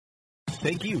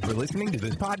Thank you for listening to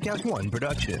this Podcast One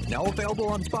production. Now available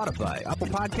on Spotify, Apple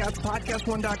Podcasts,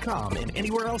 PodcastOne.com, and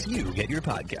anywhere else you get your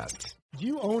podcasts. Do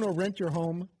you own or rent your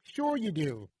home? Sure you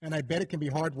do, and I bet it can be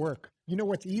hard work. You know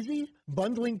what's easy?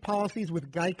 Bundling policies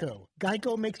with Geico.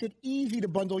 Geico makes it easy to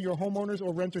bundle your homeowner's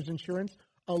or renter's insurance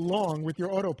along with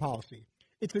your auto policy.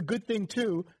 It's a good thing,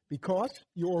 too, because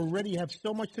you already have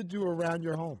so much to do around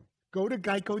your home. Go to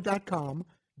geico.com,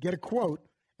 get a quote,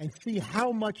 and see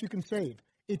how much you can save.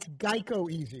 It's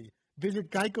Geico easy. Visit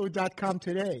geico.com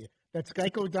today. That's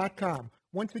geico.com.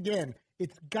 Once again,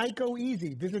 it's Geico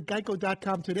easy. Visit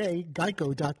geico.com today,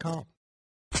 geico.com.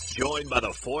 Joined by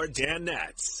the four Dan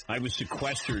Nets. I was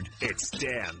sequestered. It's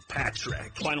Dan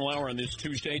Patrick. Final hour on this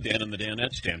Tuesday, Dan and the Dan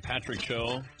Nets, Dan Patrick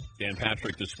Show. Dan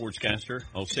Patrick, the sportscaster.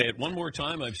 I'll say it one more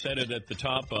time. I've said it at the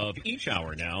top of each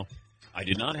hour now. I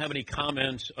did not have any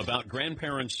comments about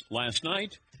grandparents last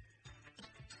night.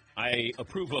 I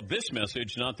approve of this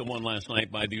message, not the one last night,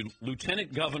 by the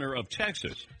Lieutenant Governor of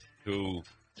Texas, who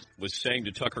was saying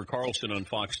to Tucker Carlson on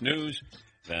Fox News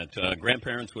that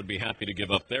grandparents would be happy to give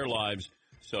up their lives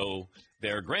so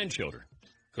their grandchildren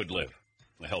could live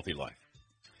a healthy life.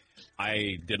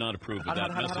 I did not approve of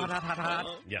that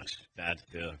message. Yes,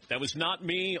 that was not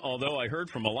me, although I heard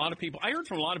from a lot of people. I heard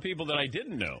from a lot of people that I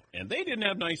didn't know, and they didn't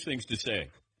have nice things to say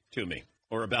to me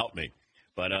or about me.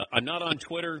 But I'm not on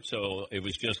Twitter, so it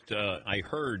was just I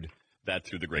heard that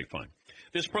through the grapevine.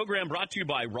 This program brought to you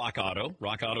by Rock Auto,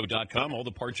 rockauto.com, all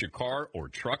the parts your car or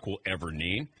truck will ever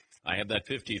need. I have that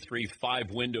 53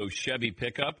 5-window Chevy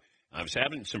pickup. I was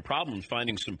having some problems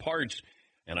finding some parts,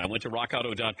 and I went to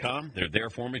rockauto.com. They're there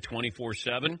for me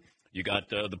 24/7. You got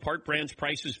the part brands,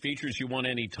 prices, features you want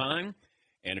anytime.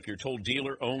 And if you're told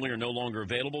dealer only or no longer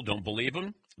available, don't believe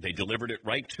them. They delivered it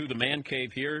right to the man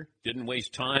cave here. Didn't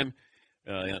waste time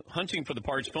hunting for the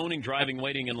parts, phoning, driving,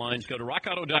 waiting in lines. Go to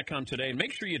rockauto.com today and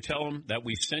make sure you tell them that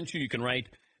we sent you. You can write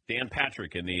Dan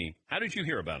Patrick in the "How did you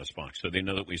hear about us" box so they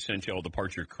know that we sent you all the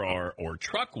parts your car or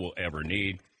truck will ever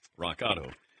need.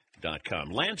 rockauto.com.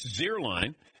 Lance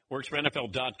Zierlein works for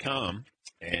NFL.com,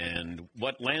 and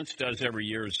what Lance does every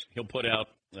year is he'll put out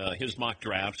his mock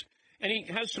drafts, and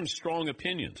he has some strong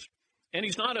opinions. And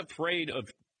he's not afraid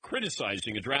of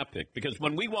criticizing a draft pick, because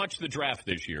when we watch the draft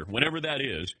this year, whenever that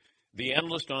is, the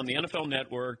analysts on the NFL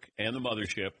Network and the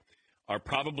mothership are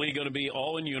probably going to be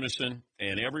all in unison,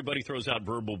 and everybody throws out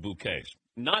verbal bouquets.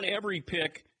 Not every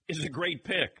pick is a great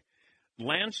pick.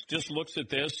 Lance just looks at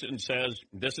this and says,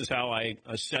 this is how I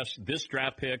assess this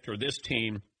draft pick or this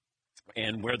team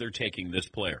and where they're taking this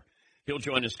player. He'll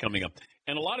join us coming up.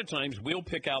 And a lot of times we'll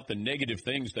pick out the negative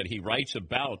things that he writes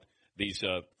about these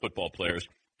football players,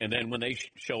 and then when they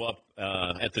show up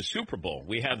at the Super Bowl,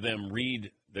 we have them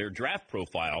read their draft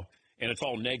profile, and it's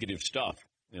all negative stuff.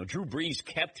 You know, Drew Brees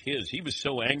kept his. He was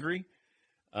so angry.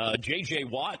 J.J.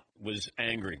 Watt was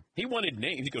angry. He wanted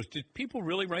names. He goes, did people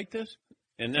really write this?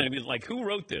 And then he was like, who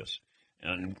wrote this?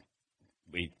 And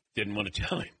we didn't want to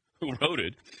tell him who wrote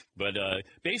it, but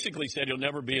basically said he'll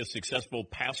never be a successful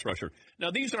pass rusher.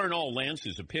 Now, these aren't all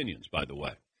Lance's opinions, by the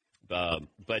way,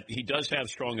 but he does have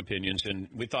strong opinions, and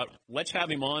we thought, let's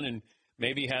have him on and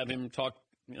maybe have him talk,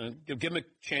 give him a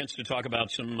chance to talk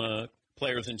about some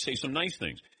players and say some nice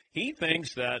things. He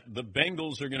thinks that the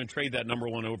Bengals are going to trade that number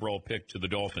 1 overall pick to the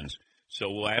Dolphins. So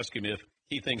we'll ask him if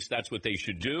he thinks that's what they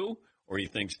should do or he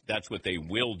thinks that's what they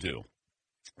will do.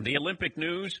 The Olympic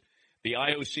news, the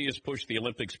IOC has pushed the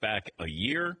Olympics back a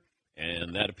year,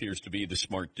 and that appears to be the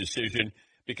smart decision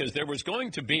because there was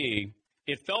going to be,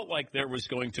 it felt like there was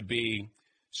going to be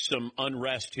some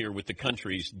unrest here with the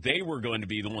countries. They were going to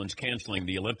be the ones canceling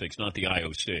the Olympics, not the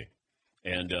IOC.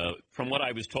 And from what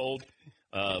I was told,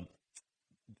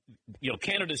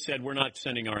 Canada said we're not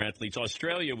sending our athletes.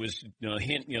 Australia was,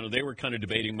 they were kind of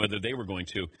debating whether they were going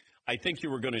to. I think you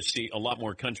were going to see a lot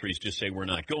more countries just say we're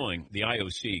not going. The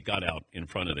IOC got out in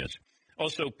front of this.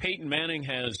 Also, Peyton Manning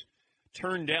has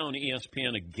turned down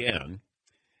ESPN again.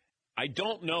 I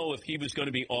don't know if he was going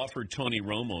to be offered Tony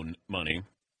Romo money,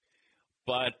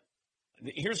 but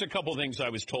here's a couple things I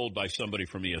was told by somebody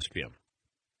from ESPN,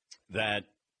 that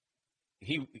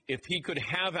if he could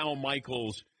have Al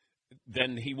Michaels,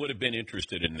 then he would have been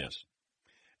interested in this.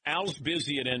 Al's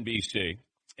busy at NBC,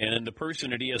 and the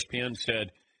person at ESPN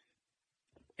said,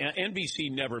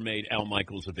 NBC never made Al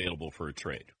Michaels available for a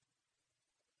trade.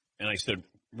 And I said,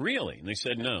 really? And they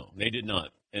said, no, they did not.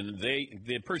 And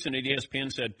the person at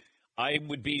ESPN said, I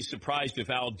would be surprised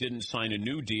if Al didn't sign a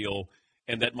new deal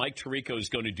and that Mike Tirico is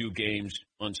going to do games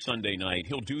on Sunday night.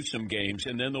 He'll do some games,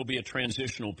 and then there'll be a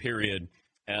transitional period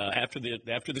after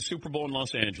the Super Bowl in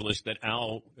Los Angeles that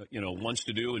Al, wants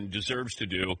to do and deserves to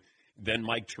do. Then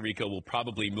Mike Tirico will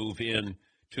probably move in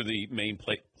to the main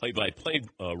play-by-play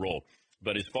role.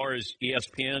 But as far as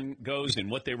ESPN goes and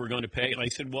what they were going to pay, I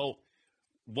said, well,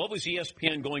 what was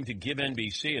ESPN going to give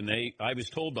NBC? And I was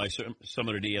told by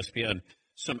someone at ESPN,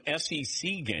 some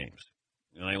SEC games.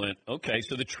 And I went, okay,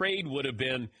 so the trade would have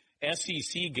been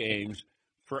SEC games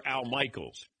for Al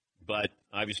Michaels. But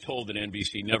I was told that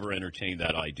NBC never entertained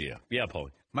that idea. Yeah, Paul.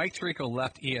 Mike Tirico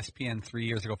left ESPN 3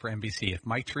 years ago for NBC. If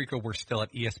Mike Tirico were still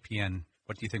at ESPN,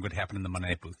 what do you think would happen in the Monday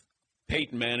Night booth?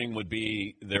 Peyton Manning would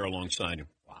be there alongside him.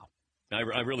 Wow.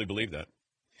 I really believe that.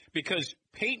 Because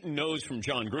Peyton knows from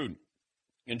John Gruden.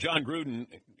 And John Gruden,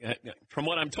 from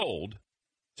what I'm told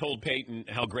Peyton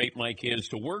how great Mike is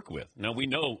to work with. Now, we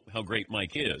know how great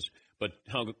Mike is, but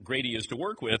how great he is to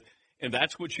work with, and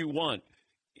that's what you want.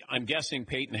 I'm guessing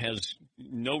Peyton has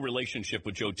no relationship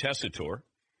with Joe Tessitore,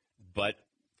 but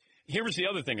here was the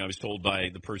other thing I was told by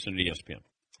the person at ESPN.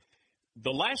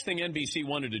 The last thing NBC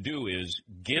wanted to do is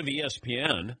give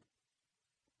ESPN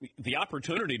the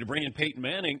opportunity to bring in Peyton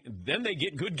Manning, then they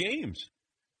get good games.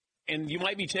 And you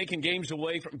might be taking games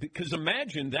away from, because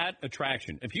imagine that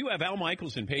attraction. If you have Al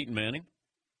Michaels and Peyton Manning,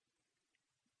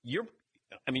 you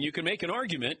can make an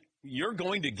argument you're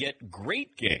going to get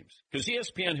great games because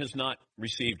ESPN has not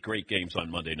received great games on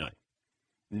Monday night.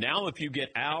 Now, if you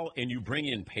get Al and you bring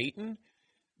in Peyton,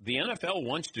 the NFL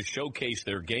wants to showcase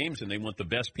their games and they want the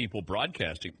best people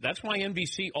broadcasting. That's why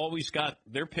NBC always got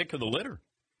their pick of the litter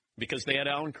because they had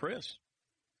Al and Chris.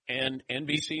 And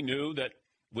NBC knew that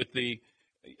with the,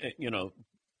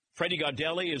 Freddie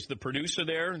Gaudelli is the producer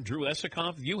there, Drew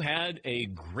Esikoff, you had a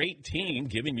great team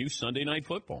giving you Sunday Night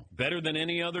Football, better than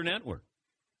any other network.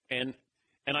 And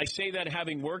I say that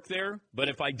having worked there, but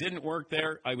if I didn't work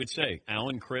there, I would say Al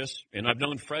and Chris, and I've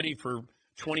known Freddie for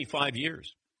 25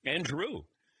 years, and Drew.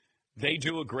 They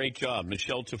do a great job,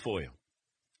 Michelle Tafoya.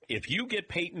 If you get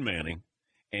Peyton Manning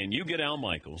and you get Al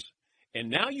Michaels, and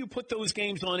now you put those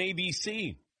games on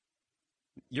ABC,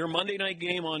 your Monday night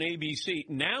game on ABC,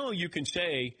 now you can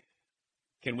say,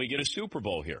 can we get a Super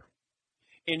Bowl here?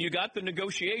 And you got the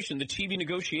TV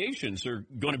negotiations are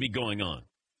going to be going on.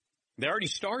 They already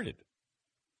started,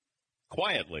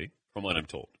 quietly, from what I'm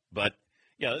told. But,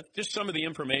 yeah, just some of the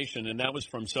information, and that was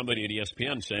from somebody at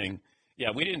ESPN saying,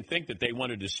 yeah, we didn't think that they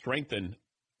wanted to strengthen,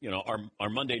 our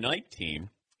Monday night team,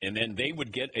 and then they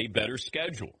would get a better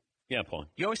schedule. Yeah, Paul.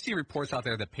 You always see reports out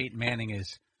there that Peyton Manning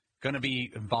is going to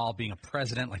be involved being a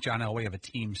president like John Elway of a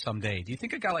team someday. Do you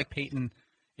think a guy like Peyton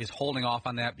is holding off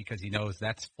on that because he knows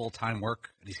that's full-time work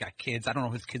and he's got kids? I don't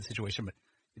know his kid's situation, but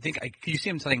can you see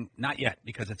him saying not yet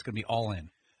because it's going to be all in?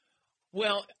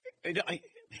 Well,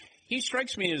 he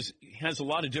strikes me as he has a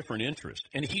lot of different interests,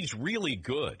 and he's really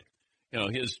good.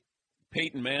 His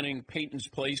Peyton's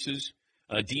Places,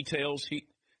 details,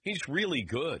 he's really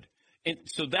good. And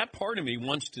so that part of me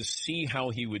wants to see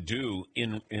how he would do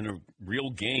in a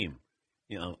real game,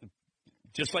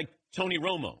 just like Tony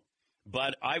Romo.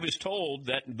 But I was told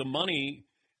that the money,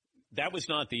 that was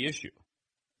not the issue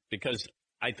because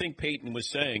I think Peyton was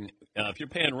saying, if you're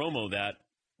paying Romo that,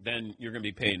 then you're going to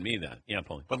be paying me that. Yeah,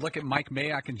 Paul. But look at Mike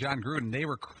Mayock and John Gruden. They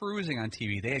were cruising on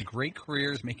TV. They had great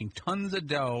careers, making tons of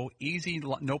dough, easy,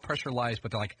 no-pressure lives.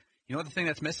 But they're like, the thing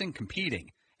that's missing?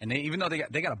 Competing. And even though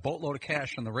they got a boatload of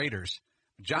cash from the Raiders,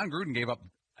 John Gruden gave up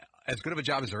as good of a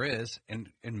job as there is, and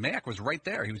Mayock was right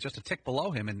there. He was just a tick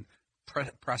below him in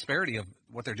prosperity of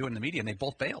what they're doing in the media, and they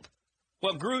both bailed.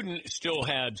 Well, Gruden still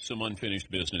had some unfinished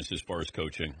business as far as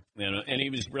coaching, and he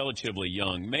was relatively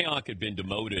young. Mayock had been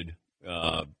demoted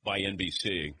by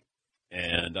NBC,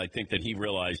 and I think that he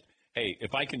realized, hey,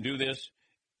 if I can do this,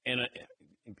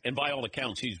 and by all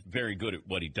accounts, he's very good at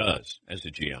what he does as a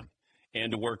GM,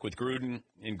 and to work with Gruden,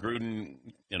 and Gruden,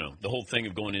 the whole thing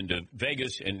of going into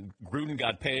Vegas, and Gruden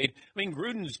got paid. I mean,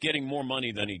 Gruden's getting more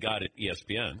money than he got at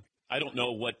ESPN. I don't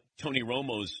know what Tony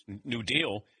Romo's new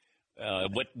deal,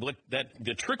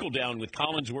 the trickle down with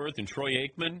Collinsworth and Troy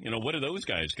Aikman, what are those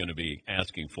guys going to be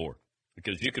asking for?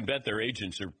 Because you can bet their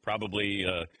agents are probably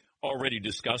already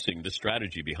discussing the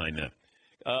strategy behind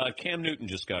that. Cam Newton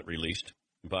just got released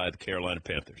by the Carolina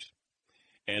Panthers.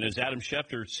 And as Adam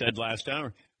Schefter said last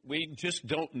hour, we just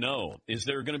don't know. Is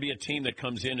there going to be a team that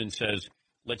comes in and says,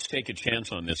 let's take a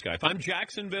chance on this guy? If I'm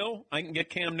Jacksonville, I can get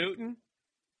Cam Newton.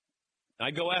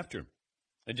 I go after him.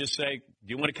 I just say, do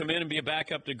you want to come in and be a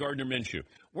backup to Gardner Minshew?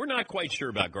 We're not quite sure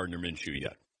about Gardner Minshew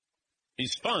yet.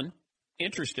 He's fun,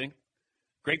 interesting,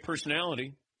 great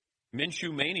personality,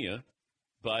 Minshew mania,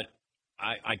 but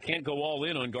I can't go all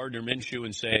in on Gardner Minshew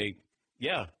and say,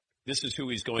 yeah, this is who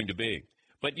he's going to be.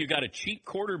 But you got a cheap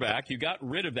quarterback. You got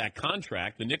rid of that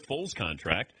contract, the Nick Foles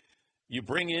contract. You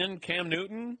bring in Cam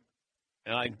Newton,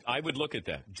 and I would look at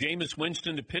that. Jameis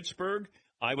Winston to Pittsburgh,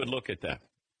 I would look at that.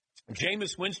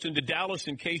 Jameis Winston to Dallas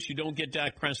in case you don't get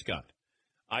Dak Prescott.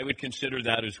 I would consider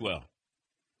that as well.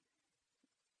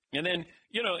 And then,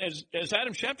 as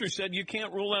Adam Schefter said, you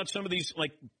can't rule out some of these,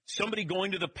 like somebody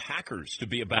going to the Packers to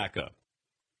be a backup.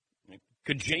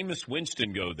 Could Jameis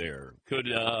Winston go there? Could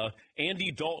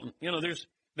Andy Dalton?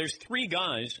 There's three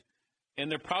guys,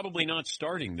 and they're probably not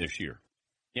starting this year.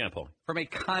 Yeah, Paul. From a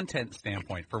content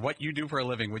standpoint, for what you do for a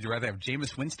living, would you rather have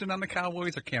Jameis Winston on the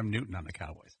Cowboys or Cam Newton on the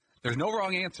Cowboys? There's no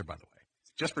wrong answer, by the way.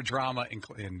 It's just for drama and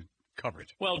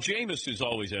coverage. Well, Jameis is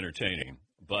always entertaining,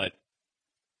 but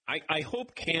I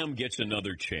hope Cam gets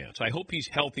another chance. I hope he's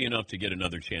healthy enough to get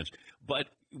another chance. But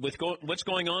with what's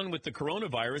going on with the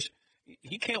coronavirus,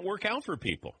 he can't work out for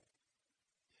people.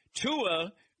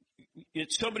 Tua,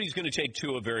 somebody's going to take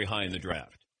Tua very high in the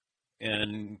draft.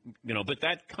 And, but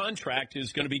that contract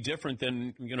is going to be different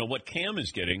than, what Cam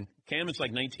is getting. Cam is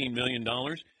like $19 million,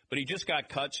 but he just got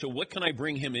cut. So what can I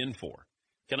bring him in for?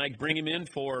 Can I bring him in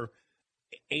for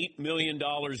 $8 million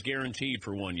guaranteed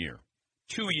for 1 year?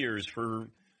 2 years for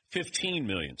 $15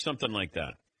 million, something like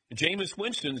that. Jameis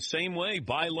Winston, same way.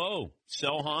 Buy low,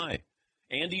 sell high.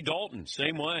 Andy Dalton,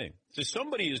 same way. So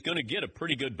somebody is going to get a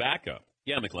pretty good backup.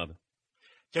 Yeah, McLevin.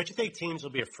 Don't you think teams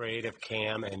will be afraid of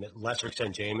Cam and lesser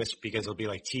extent Jameis because it'll be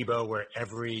like Tebow where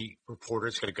every reporter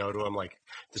is going to go to him? Like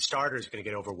the starter is going to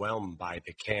get overwhelmed by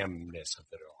the Camness of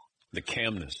it all. The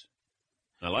Camness.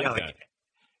 I like that.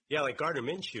 Like Gardner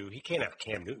Minshew, he can't have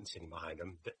Cam Newton sitting behind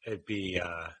him. It'd be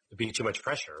too much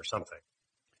pressure or something.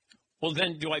 Well,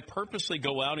 then do I purposely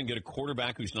go out and get a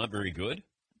quarterback who's not very good?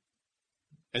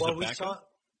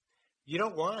 You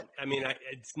don't want –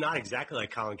 it's not exactly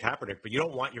like Colin Kaepernick, but you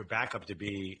don't want your backup to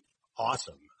be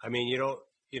awesome. You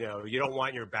don't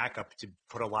want your backup to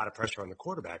put a lot of pressure on the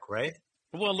quarterback, right?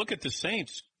 Well, look at the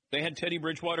Saints. They had Teddy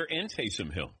Bridgewater and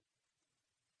Taysom Hill.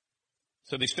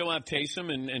 So they still have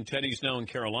Taysom, and Teddy's now in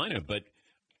Carolina. But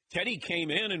Teddy came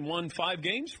in and won 5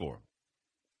 games for him.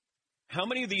 How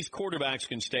many of these quarterbacks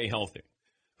can stay healthy?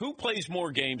 Who plays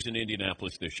more games in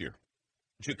Indianapolis this year?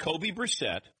 Jacoby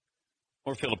Brissett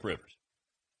or Phillip Rivers?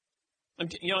 I'm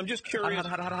just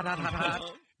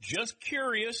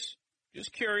curious.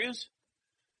 Just curious.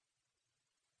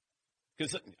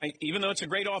 Because even though it's a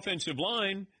great offensive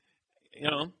line,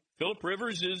 Phillip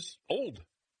Rivers is old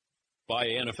by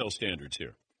NFL standards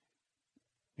here.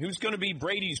 Who's going to be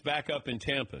Brady's backup in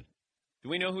Tampa? Do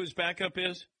we know who his backup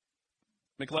is?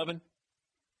 McLevin?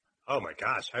 Oh, my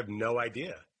gosh. I have no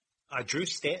idea. Drew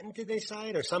Stanton, did they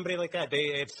sign? Or somebody like that?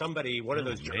 They have somebody, one of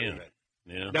those journeymen.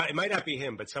 Yeah. Now, it might not be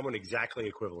him, but someone exactly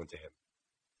equivalent to him.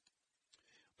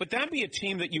 But that'd be a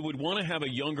team that you would want to have a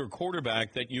younger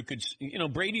quarterback that you could,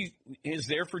 Brady is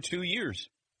there for 2 years.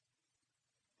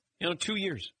 2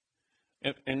 years.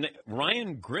 And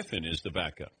Ryan Griffin is the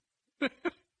backup.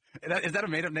 Is that a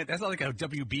made-up name? That's not like a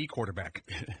WB quarterback.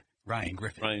 Ryan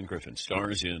Griffin. Ryan Griffin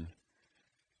stars in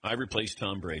I Replaced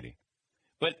Tom Brady.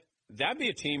 But that'd be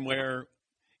a team where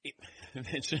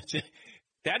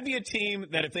that'd be a team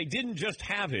that if they didn't just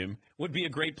have him would be a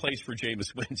great place for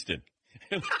Jameis Winston.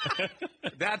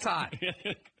 That's hot.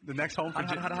 The next home for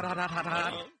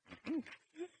hot.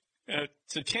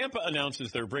 So Tampa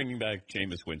announces they're bringing back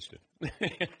Jameis Winston.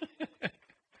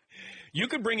 You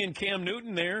could bring in Cam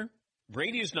Newton there.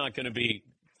 Brady is not going to be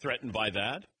threatened by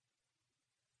that.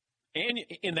 And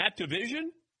in that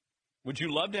division, would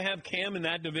you love to have Cam in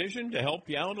that division to help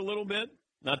you out a little bit?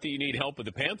 Not that you need help with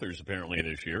the Panthers apparently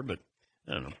this year, but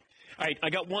I don't know. All right, I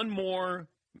got one more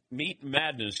Meat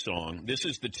Madness song. This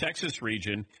is the Texas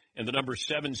region and the number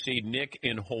 7 seed Nick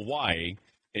in Hawaii.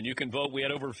 And you can vote. We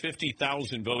had over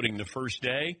 50,000 voting the first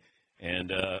day.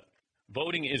 And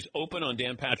voting is open on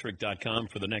danpatrick.com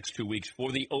for the next 2 weeks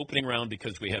for the opening round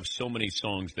because we have so many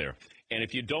songs there. And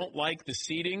if you don't like the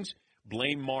seedings,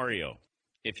 blame Mario.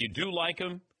 If you do like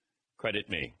them, credit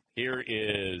me. Here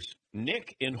is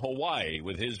Nick in Hawaii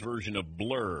with his version of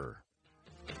Blur.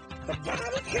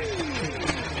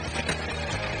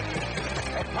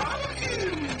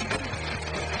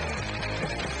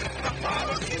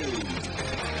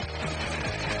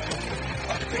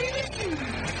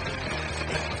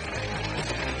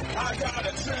 I got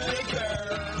a trigger.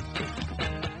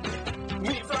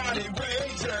 We Friday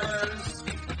Rangers.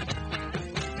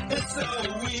 It's so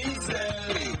easy.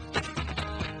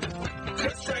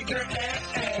 Just drink your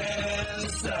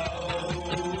ass. So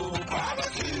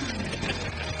barbecue.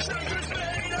 Triggers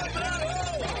made of metal.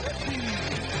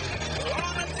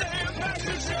 On the damn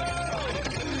Patrick Show.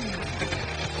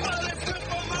 Well, it's good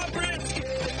for my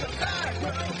brisket. The back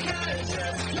row can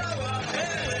just go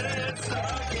ahead and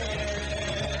suck it.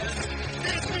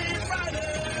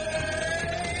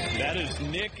 That is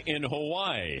Nick in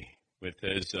Hawaii with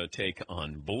his take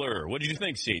on Blur. What did you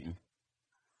think, Seton?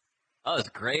 Oh, it's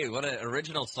great. What an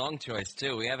original song choice,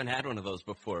 too. We haven't had one of those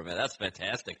before, man. That's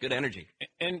fantastic. Good energy.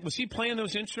 And was he playing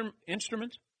those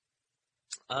instruments?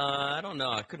 I don't know.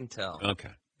 I couldn't tell.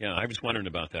 Okay. Yeah, I was wondering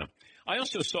about that. I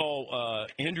also saw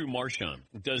Andrew Marchand,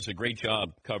 who does a great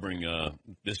job covering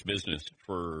this business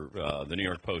for the New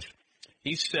York Post.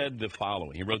 He said the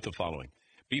following. He wrote the following.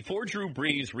 Before Drew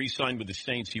Brees re-signed with the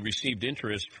Saints, he received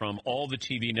interest from all the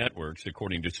TV networks,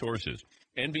 according to sources.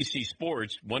 NBC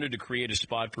Sports wanted to create a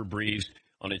spot for Brees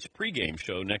on its pregame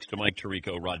show next to Mike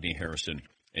Tirico, Rodney Harrison,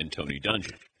 and Tony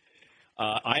Dungy.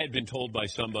 I had been told by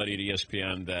somebody at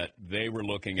ESPN that they were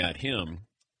looking at him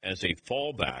as a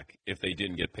fallback if they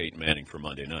didn't get Peyton Manning for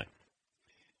Monday night.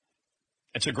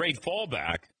 It's a great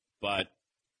fallback, but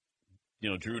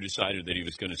Drew decided that he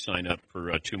was going to sign up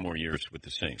for 2 more years with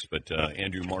the Saints. But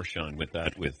Andrew Marchand with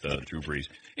Drew Brees.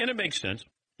 And it makes sense.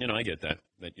 I get that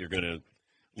you're going to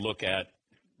look at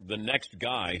the next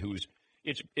guy who's –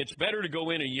 it's better to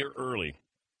go in a year early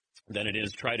than it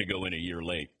is try to go in a year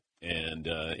late. And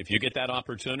if you get that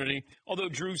opportunity, although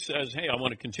Drew says, hey, I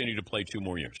want to continue to play 2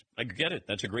 more years. I get it.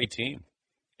 That's a great team.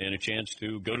 And a chance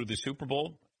to go to the Super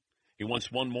Bowl. He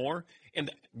wants 1 more.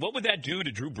 And what would that do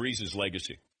to Drew Brees'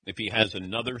 legacy if he has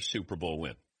another Super Bowl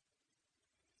win?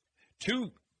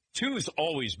 2 is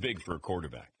always big for a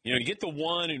quarterback. You get the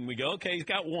 1 and we go, okay, he's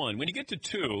got 1. When you get to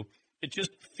 2, it just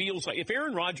feels like if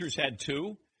Aaron Rodgers had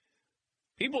 2,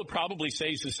 people would probably say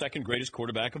he's the second greatest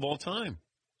quarterback of all time.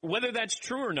 Whether that's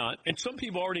true or not, and some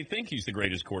people already think he's the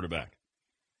greatest quarterback.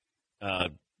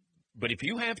 But if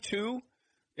you have 2,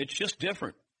 it's just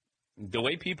different, the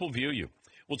way people view you.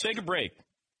 We'll take a break.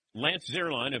 Lance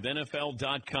Zierlein of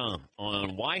NFL.com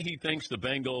on why he thinks the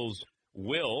Bengals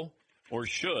will or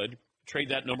should trade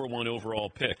that number 1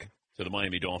 overall pick to the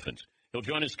Miami Dolphins. He'll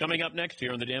join us coming up next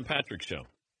here on The Dan Patrick Show.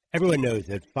 Everyone knows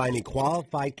that finding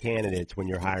qualified candidates when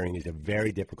you're hiring is a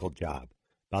very difficult job.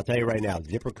 But I'll tell you right now,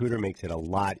 ZipRecruiter makes it a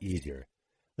lot easier.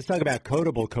 Let's talk about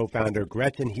Codable co-founder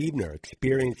Gretchen Huebner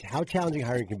experienced how challenging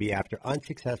hiring can be after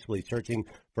unsuccessfully searching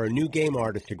for a new game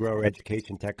artist to grow her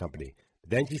education tech company.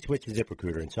 Then she switched to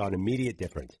ZipRecruiter and saw an immediate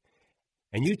difference.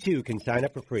 And you too can sign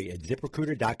up for free at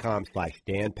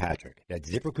ZipRecruiter.com/DanPatrick. That's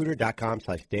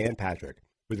ZipRecruiter.com/DanPatrick.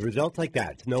 With results like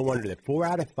that, it's no wonder that 4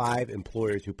 out of 5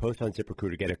 employers who post on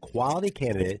ZipRecruiter get a quality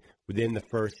candidate within the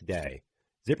first day.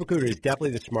 ZipRecruiter is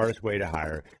definitely the smartest way to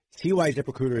hire. See why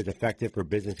ZipRecruiter is effective for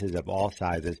businesses of all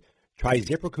sizes. Try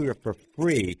ZipRecruiter for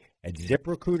free at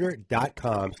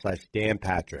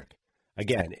ZipRecruiter.com/DanPatrick.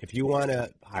 Again, if you want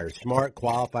to hire smart,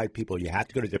 qualified people, you have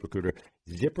to go to ZipRecruiter.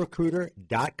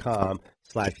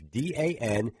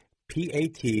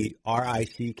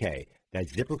 ZipRecruiter.com/DanPatrick.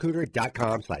 That's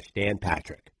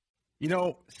ZipRecruiter.com/DanPatrick.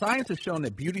 Science has shown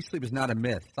that beauty sleep is not a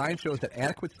myth. Science shows that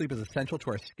adequate sleep is essential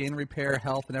to our skin repair,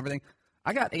 health, and everything.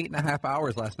 I got 8.5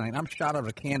 hours last night, and I'm shot out of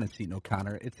a cannon, Seton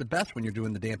O'Connor. It's the best when you're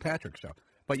doing the Dan Patrick Show.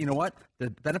 But you know what? The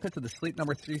benefits of the Sleep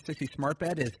Number 360 smart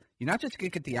bed is you not just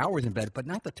get the hours in bed, but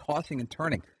not the tossing and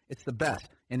turning. It's the best.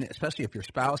 And especially if your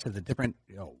spouse has a different,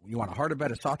 you want a harder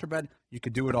bed, a softer bed, you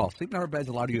could do it all. Sleep Number beds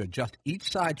allow you to adjust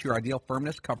each side to your ideal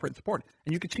firmness, comfort, and support.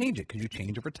 And you can change it because you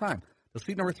change over time. The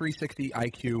Sleep Number 360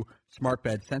 IQ smart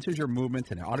bed senses your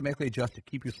movements and it automatically adjusts to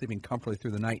keep you sleeping comfortably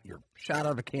through the night. You're shot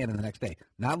out of a cannon the next day.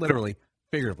 Not literally,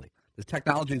 figuratively. This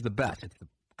technology is the best. It's the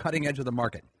cutting edge of the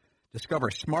market.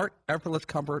 Discover smart, effortless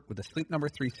comfort with the Sleep Number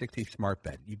 360 smart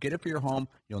bed. You get it for your home.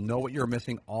 You'll know what you're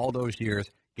missing all those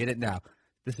years. Get it now.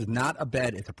 This is not a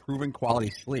bed. It's a proven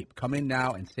quality sleep. Come in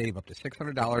now and save up to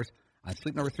 $600 on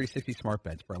Sleep Number 360 smart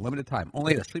beds for a limited time.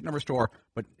 Only at a Sleep Number store.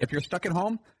 But if you're stuck at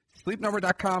home,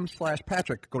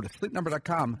 sleepnumber.com/Patrick. Go to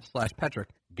sleepnumber.com/Patrick.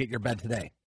 Get your bed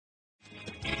today.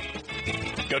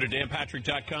 Go to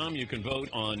danpatrick.com. You can vote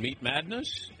on Meat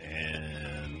Madness,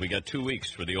 and we got 2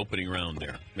 weeks for the opening round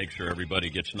there. Make sure everybody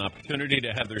gets an opportunity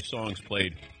to have their songs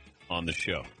played on the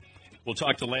show. We'll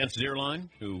talk to Lance Zierlein,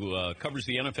 who covers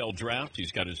the NFL draft.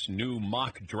 He's got his new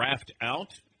mock draft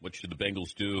out. What should the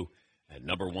Bengals do at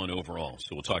number 1 overall?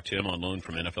 So we'll talk to him on loan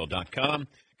from NFL.com.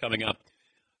 Coming up,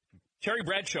 Terry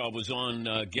Bradshaw was on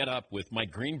Get Up with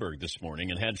Mike Greenberg this morning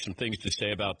and had some things to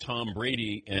say about Tom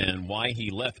Brady and why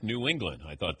he left New England.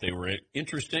 I thought they were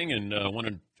interesting and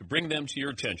wanted to bring them to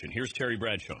your attention. Here's Terry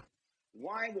Bradshaw.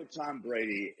 Why would Tom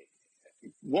Brady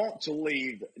want to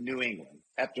leave New England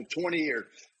after 20 years?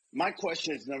 My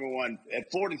question is, number one, at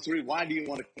 43, why do you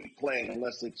want to keep playing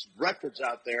unless it's records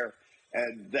out there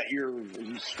and that you're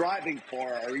striving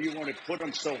for, or you want to put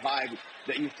them so high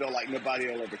that you feel like nobody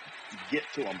will ever get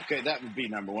to them? Okay, that would be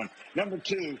number one. Number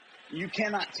two, you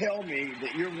cannot tell me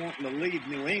that you're wanting to leave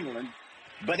New England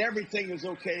but everything is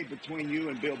okay between you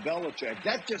and Bill Belichick.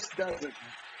 That just doesn't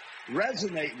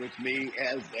resonate with me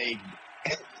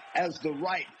as the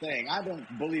right thing. I don't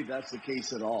believe that's the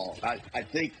case at all. I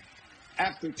think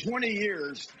after 20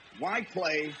 years, why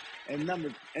play? And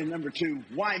number two,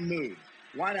 why move?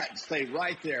 Why not stay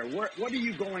right there? What are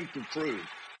you going to prove?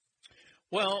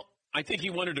 Well, I think he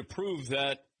wanted to prove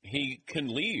that he can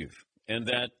leave and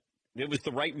that it was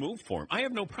the right move for him. I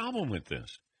have no problem with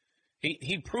this.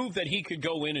 He proved that he could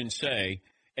go in and say,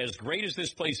 as great as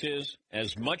this place is,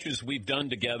 as much as we've done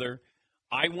together,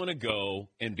 I want to go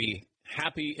and be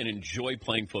happy and enjoy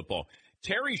playing football.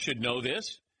 Terry should know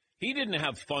this. He didn't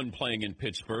have fun playing in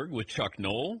Pittsburgh with Chuck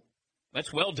Noll.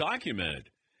 That's well documented.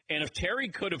 And if Terry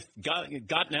could have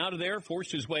gotten out of there,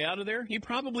 forced his way out of there, he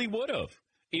probably would have,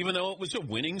 even though it was a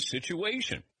winning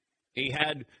situation. He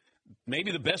had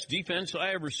maybe the best defense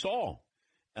I ever saw.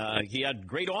 He had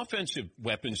great offensive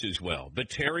weapons as well. But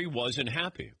Terry wasn't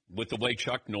happy with the way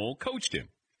Chuck Noll coached him.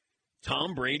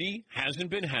 Tom Brady hasn't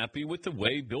been happy with the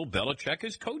way Bill Belichick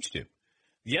has coached him.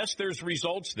 Yes, there's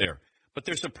results there, but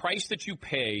there's a price that you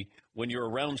pay when you're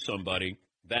around somebody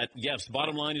that, yes,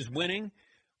 bottom line is winning.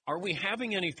 Are we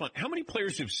having any fun? How many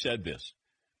players have said this?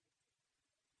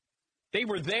 They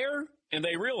were there and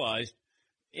they realized,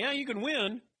 yeah, you can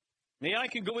win. Yeah, I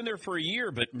can go in there for a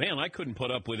year, but, man, I couldn't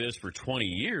put up with this for 20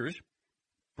 years.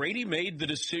 Brady made the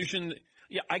decision.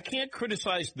 Yeah, I can't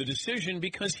criticize the decision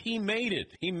because he made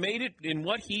it. He made it in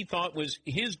what he thought was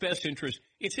his best interest.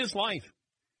 It's his life.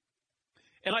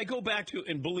 And I go back to,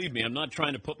 and believe me, I'm not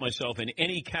trying to put myself in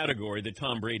any category that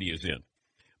Tom Brady is in.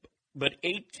 But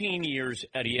 18 years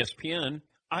at ESPN,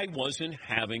 I wasn't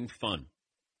having fun.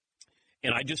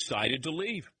 And I decided to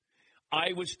leave.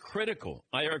 I was critical.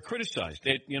 I criticized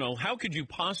it. How could you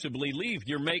possibly leave?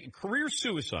 You're making career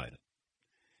suicide.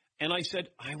 And I said,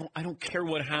 I don't care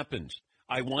what happens.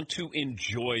 I want to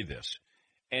enjoy this.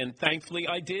 And thankfully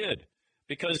I did,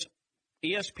 because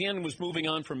ESPN was moving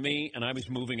on from me and I was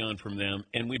moving on from them,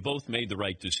 and we both made the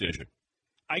right decision.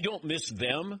 I don't miss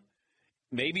them.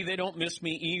 Maybe they don't miss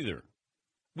me either.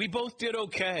 We both did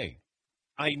okay.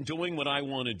 I'm doing what I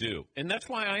want to do. And that's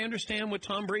why I understand what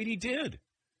Tom Brady did.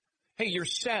 Hey, you're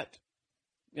set.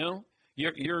 Your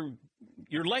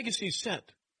legacy's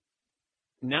set.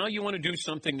 Now you want to do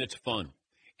something that's fun.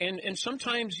 And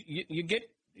sometimes you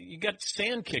got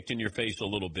sand kicked in your face a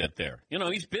little bit there.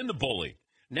 He's been the bully.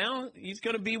 Now he's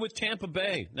going to be with Tampa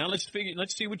Bay. Now let's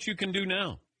see what you can do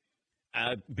now.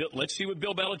 Let's see what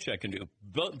Bill Belichick can do.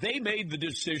 They made the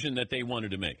decision that they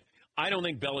wanted to make. I don't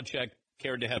think Belichick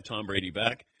cared to have Tom Brady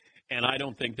back, and I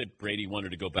don't think that Brady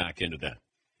wanted to go back into that.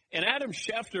 And Adam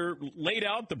Schefter laid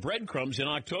out the breadcrumbs in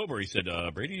October. He said,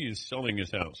 Brady is selling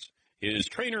his house. His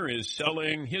trainer is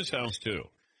selling his house, too.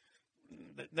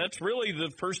 That's really the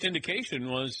first indication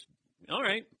was, all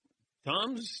right,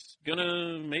 Tom's going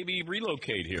to maybe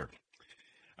relocate here.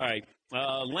 All right.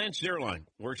 Lance Zierlein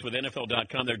works with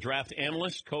NFL.com. Their draft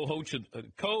analyst,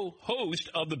 co-host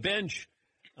of The Bench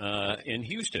in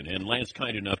Houston. And Lance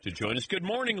kind enough to join us. Good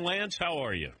morning, Lance. How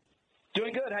are you?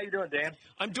 Doing good. How you doing, Dan?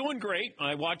 I'm doing great.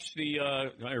 I watched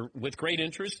with great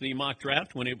interest the mock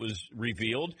draft when it was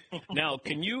revealed. Now,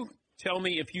 can you tell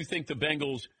me if you think the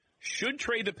Bengals should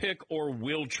trade the pick or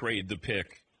will trade the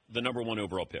pick, the number one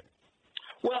overall pick?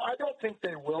 Well, I don't think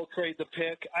they will trade the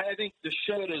pick. I think the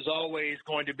should is always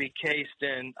going to be cased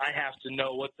in. I have to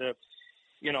know what the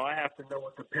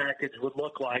package would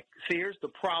look like. See, here's the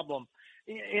problem.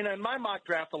 In my mock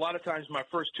draft, a lot of times my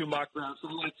first two mock drafts,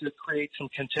 I like to create some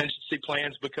contingency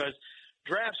plans because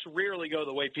drafts rarely go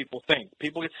the way people think.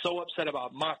 People get so upset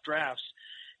about mock drafts,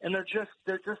 and they're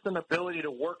just an ability to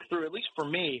work through, at least for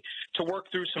me, to work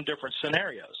through some different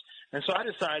scenarios. And so I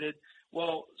decided,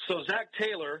 so Zach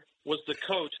Taylor was the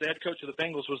coach, the head coach of the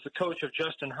Bengals, was the coach of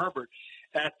Justin Herbert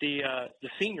at the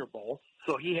Senior Bowl.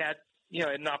 So he had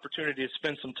an opportunity to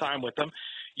spend some time with them.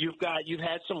 You've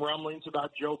had some rumblings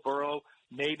about Joe Burrow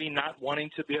maybe not wanting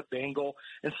to be a Bengal.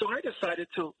 And so I decided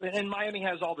and Miami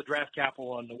has all the draft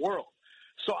capital in the world.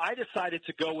 So I decided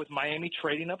to go with Miami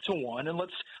trading up to 1, and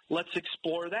let's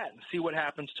explore that and see what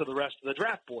happens to the rest of the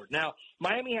draft board. Now,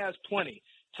 Miami has plenty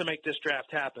to make this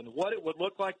draft happen. What it would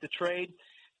look like to trade,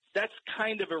 that's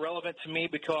kind of irrelevant to me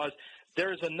because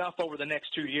there's enough over the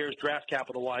next 2 years draft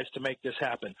capital-wise to make this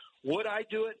happen. Would I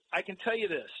do it? I can tell you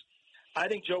this. I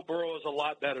think Joe Burrow is a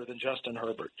lot better than Justin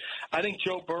Herbert. I think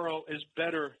Joe Burrow is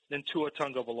better than Tua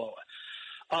Tagovailoa.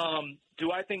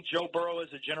 Do I think Joe Burrow is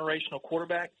a generational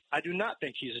quarterback? I do not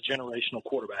think he's a generational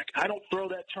quarterback. I don't throw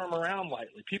that term around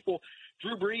lightly.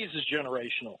 Drew Brees is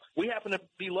generational. We happen to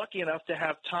be lucky enough to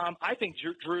have Tom. I think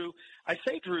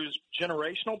Drew's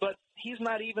generational, but he's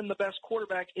not even the best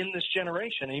quarterback in this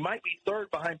generation. He might be third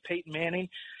behind Peyton Manning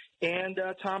and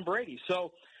Tom Brady.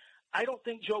 So I don't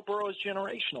think Joe Burrow is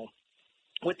generational.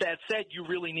 With that said, you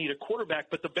really need a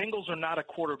quarterback, but the Bengals are not a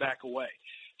quarterback away.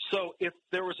 So if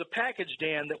there was a package,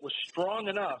 Dan, that was strong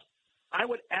enough, I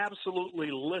would absolutely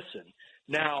listen.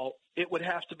 Now, it would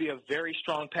have to be a very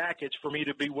strong package for me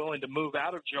to be willing to move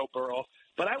out of Joe Burrow,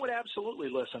 but I would absolutely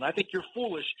listen. I think you're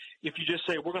foolish if you just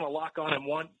say we're going to lock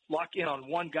in on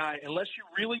one guy, unless you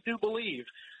really do believe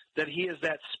that he is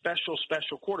that special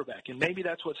quarterback, and maybe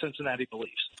that's what Cincinnati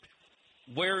believes.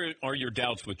 Where are your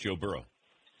doubts with Joe Burrow?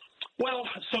 Well,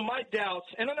 so my doubts,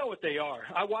 and I know what they are.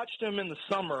 I watched him in the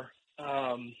summer.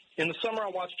 I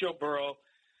watched Joe Burrow.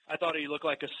 I thought he looked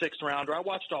like a sixth rounder. I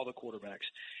watched all the quarterbacks,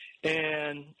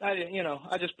 and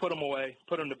I just put him away,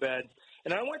 put him to bed.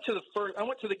 And I went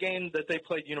to the game that they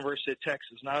played University of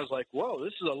Texas, and I was like, whoa,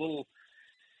 this is a little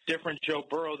different Joe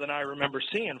Burrow than I remember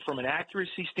seeing. From an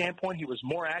accuracy standpoint, he was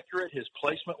more accurate. His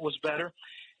placement was better.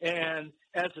 And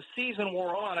as the season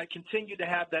wore on, I continued to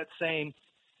have that same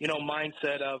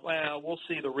mindset of, well, we'll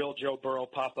see the real Joe Burrow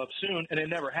pop up soon, and it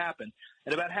never happened.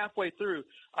 And about halfway through,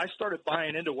 I started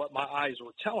buying into what my eyes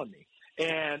were telling me.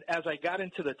 And as I got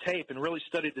into the tape and really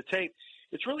studied the tape,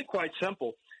 it's really quite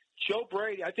simple. Joe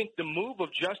Brady, I think the move of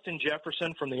Justin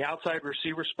Jefferson from the outside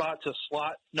receiver spot to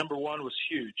slot number one was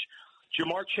huge.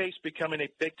 Jamar Chase becoming a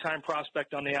big-time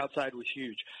prospect on the outside was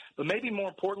huge. But maybe more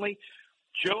importantly,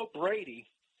 Joe Brady,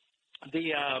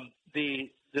 the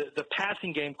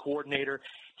passing game coordinator,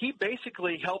 he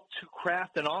basically helped to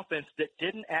craft an offense that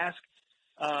didn't ask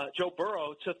Joe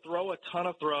Burrow to throw a ton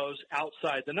of throws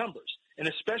outside the numbers, and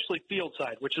especially field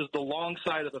side, which is the long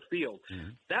side of the field. Mm-hmm.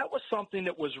 That was something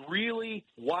that was really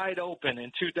wide open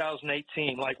in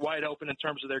 2018, like wide open in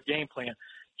terms of their game plan.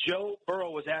 Joe Burrow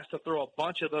was asked to throw a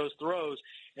bunch of those throws,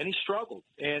 and he struggled,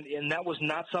 and that was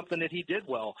not something that he did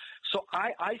well. So I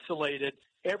isolated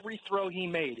every throw he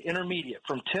made, intermediate,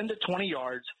 from 10 to 20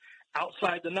 yards,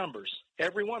 outside the numbers,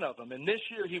 every one of them. And this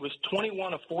year he was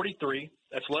 21 of 43.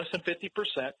 That's less than 50%,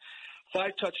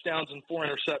 5 touchdowns and 4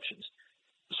 interceptions.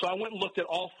 So I went and looked at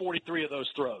all 43 of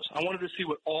those throws. I wanted to see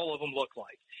what all of them looked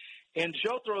like. And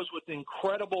Joe throws with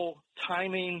incredible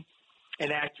timing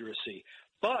and accuracy.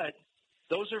 But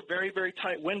those are very, very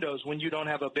tight windows when you don't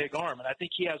have a big arm. And I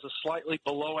think he has a slightly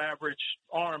below average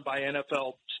arm by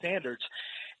NFL standards.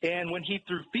 And when he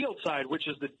threw field side, which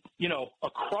is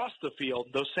across the field,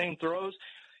 those same throws,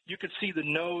 you could see the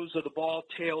nose of the ball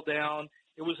tail down.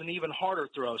 It was an even harder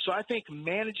throw. So I think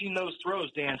managing those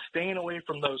throws, Dan, staying away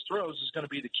from those throws is going to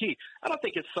be the key. I don't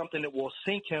think it's something that will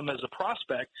sink him as a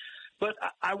prospect, but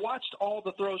I watched all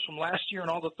the throws from last year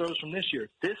and all the throws from this year.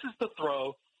 This is the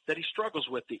throw that he struggles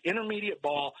with, the intermediate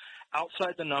ball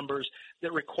outside the numbers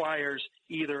that requires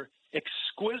either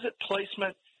exquisite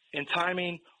placement and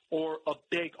timing or a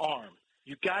big arm.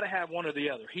 You've got to have one or the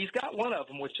other. He's got one of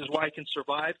them, which is why he can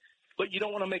survive. But you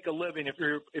don't want to make a living if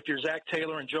you're Zach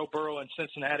Taylor and Joe Burrow in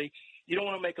Cincinnati. You don't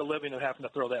want to make a living of having to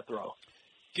throw that throw.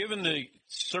 Given the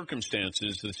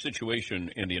circumstances, the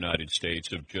situation in the United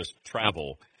States of just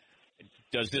travel,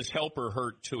 does this help or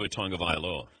hurt Tua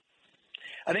Tagovailoa?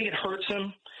 I think it hurts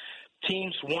him.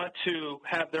 Teams want to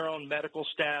have their own medical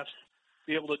staffs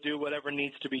be able to do whatever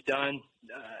needs to be done.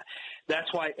 That's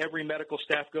why every medical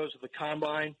staff goes to the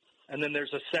combine, and then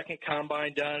there's a second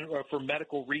combine done for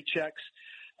medical rechecks.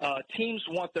 Teams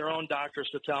want their own doctors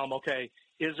to tell them, okay,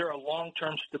 is there a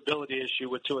long-term stability issue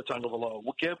with Tua Tagovailoa?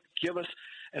 Well, give us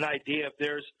an idea if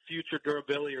there's future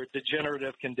durability or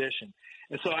degenerative condition.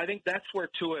 And so I think that's where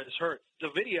Tua is hurt. The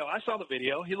video, I saw the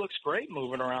video. He looks great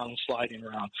moving around and sliding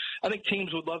around. I think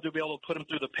teams would love to be able to put him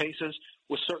through the paces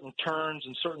with certain turns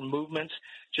and certain movements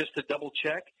just to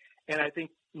double-check. And I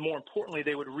think more importantly,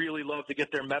 they would really love to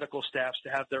get their medical staffs to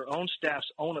have their own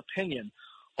staff's own opinion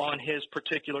on his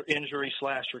particular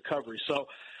injury/recovery. So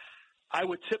I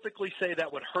would typically say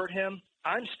that would hurt him.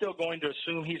 I'm still going to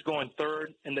assume he's going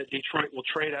third and that Detroit will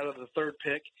trade out of the third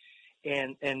pick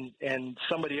and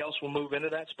somebody else will move into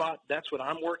that spot. That's what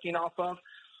I'm working off of.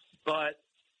 But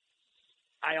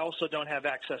I also don't have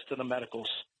access to the medicals.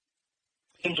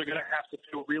 Teams are going to have to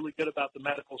feel really good about the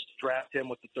medicals to draft him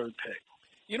with the third pick.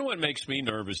 You know what makes me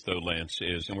nervous, though, Lance,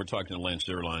 is, and we're talking to Lance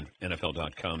Zierlein,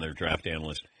 NFL.com, their draft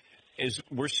analyst, is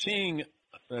we're seeing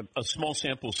a small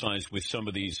sample size with some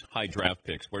of these high draft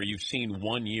picks where you've seen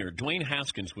 1 year. Dwayne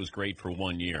Haskins was great for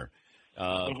 1 year.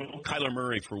 Kyler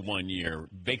Murray for 1 year.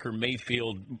 Baker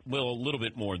Mayfield, well, a little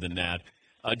bit more than that.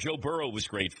 Joe Burrow was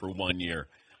great for 1 year.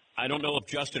 I don't know if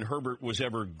Justin Herbert was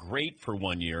ever great for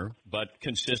 1 year, but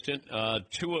consistent.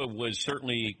 Tua was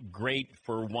certainly great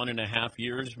for 1.5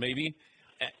 years, maybe.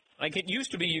 Like it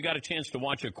used to be, you got a chance to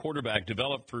watch a quarterback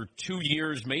develop for 2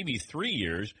 years, maybe 3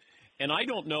 years. And I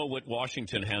don't know what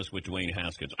Washington has with Dwayne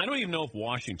Haskins. I don't even know if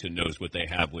Washington knows what they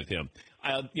have with him.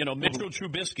 Mitchell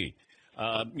Trubisky.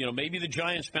 Maybe the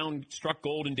Giants struck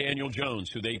gold in Daniel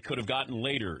Jones, who they could have gotten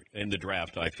later in the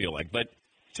draft, I feel like. But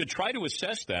to try to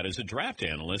assess that as a draft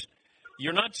analyst,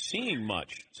 you're not seeing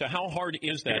much. So how hard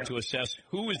is that to assess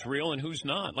who is real and who's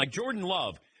not? Like Jordan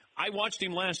Love, I watched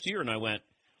him last year and I went,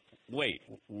 wait,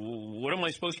 what am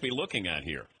I supposed to be looking at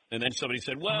here? And then somebody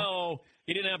said, well,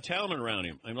 he didn't have talent around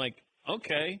him. I'm like,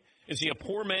 okay. Is he a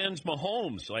poor man's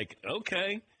Mahomes? Like,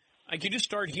 okay. Like you just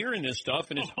start hearing this stuff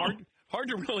and it's hard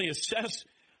to really assess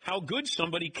how good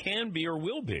somebody can be or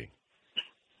will be.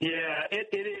 Yeah, it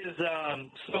is.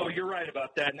 So you're right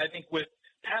about that. And I think with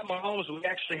Pat Mahomes, we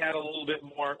actually had a little bit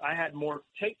more. I had more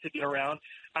tape to get around.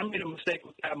 I made a mistake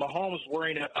with Pat Mahomes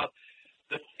worrying about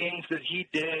the things that he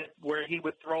did where he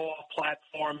would throw off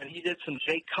platform, and he did some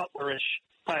Jay Cutler-ish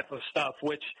type of stuff,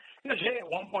 which, Jay at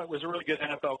one point was a really good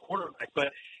NFL quarterback,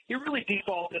 but he really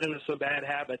defaulted into some bad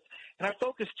habits. And I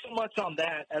focused too much on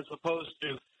that as opposed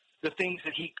to the things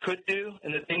that he could do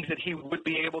and the things that he would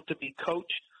be able to be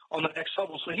coached on the next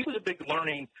level. So he was a big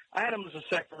learning. I had him as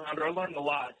a second rounder. I learned a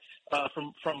lot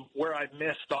from where I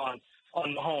missed on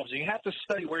Mahomes. You have to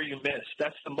study where you missed.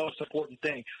 That's the most important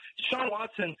thing. Deshaun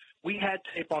Watson, we had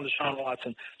tape on Deshaun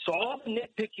Watson. So all the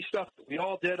nitpicky stuff that we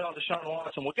all did on Deshaun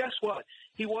Watson, well, guess what?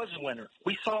 He was a winner.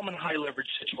 We saw him in high-leverage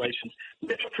situations.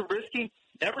 Mitchell Trubisky,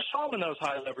 never saw him in those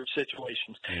high-leverage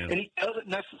situations. Yeah. And he doesn't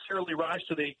necessarily rise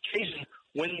to the occasion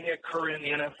when they occur in the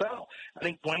NFL. I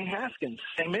think Dwayne Haskins,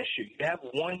 same issue. You have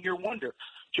one-year wonder.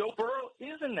 Joe Burrow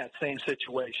is in that same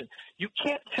situation. You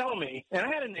can't tell me, and I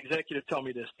had an executive tell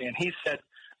me this, Dan.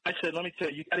 I said, let me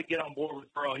tell you got to get on board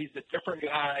with Burrow. He's a different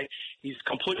guy. He's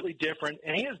completely different,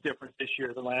 and he is different this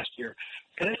year than last year.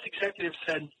 And this executive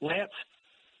said, Lance,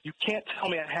 you can't tell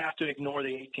me I have to ignore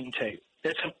the 18 tape.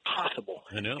 It's impossible.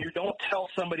 I know. You don't tell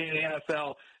somebody in the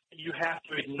NFL you have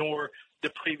to ignore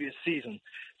the previous season.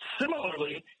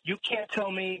 Similarly, you can't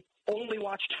tell me only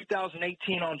watch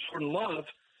 2018 on Jordan Love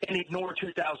and ignore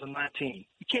 2019.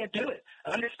 You can't do it.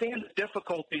 I understand the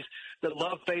difficulties that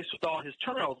Love faced with all his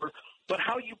turnover, but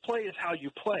how you play is how you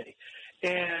play.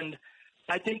 And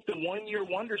I think the one-year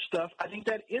wonder stuff, I think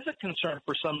that is a concern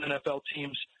for some NFL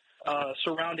teams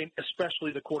surrounding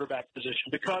especially the quarterback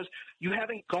position because you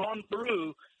haven't gone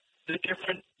through the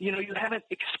different, you haven't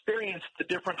experienced the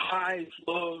different highs,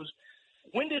 lows.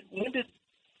 When did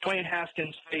Dwayne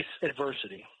Haskins face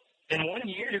adversity? In 1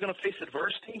 year, you're going to face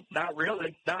adversity? Not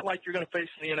really. Not like you're going to face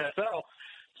in the NFL.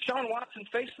 Deshaun Watson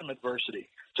faced some adversity.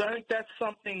 So I think that's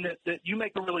something that you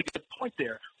make a really good point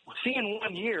there. Seeing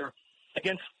 1 year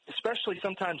against especially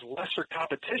sometimes lesser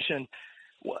competition,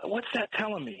 what's that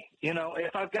telling me?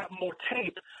 If I've got more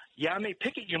tape, I may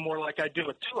pick at you more like I do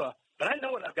with Tua, but I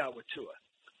know what I've got with Tua.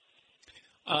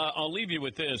 I'll leave you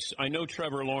with this. I know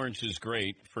Trevor Lawrence is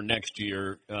great for next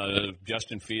year.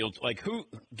 Justin Fields,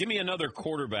 give me another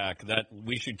quarterback that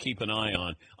we should keep an eye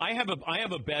on. I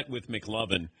have a bet with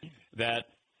McLovin that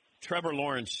Trevor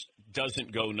Lawrence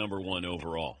doesn't go number one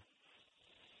overall.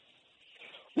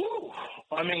 Woo!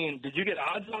 I mean, did you get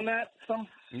odds on that?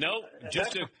 No,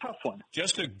 just a tough one.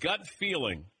 Just a gut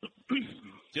feeling.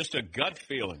 Just a gut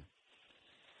feeling.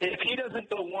 If he doesn't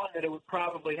go one, then it would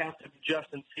probably have to be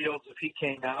Justin Fields if he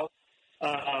came out.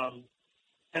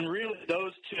 And really,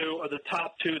 those two are the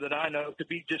top two that I know. To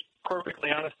be just perfectly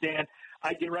honest, Dan,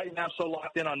 I get right now so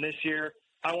locked in on this year,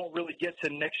 I won't really get to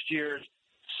next year's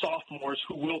sophomores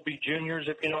who will be juniors,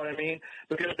 if you know what I mean,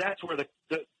 because that's where the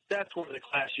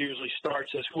class usually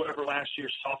starts, is whoever last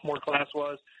year's sophomore class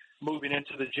was moving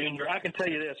into the junior. I can tell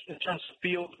you this in terms of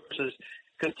Fields versus,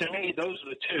 because to me those are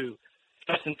the two.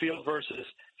 Justin Fields versus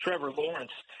Trevor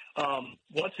Lawrence.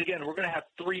 Once again, we're going to have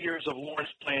 3 years of Lawrence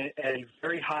playing at a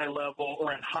very high level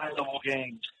or in high-level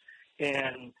games.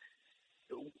 And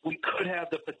we could have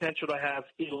the potential to have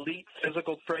elite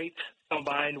physical traits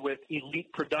combined with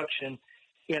elite production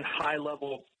in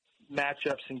high-level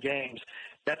matchups and games.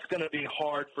 That's going to be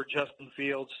hard for Justin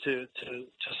Fields to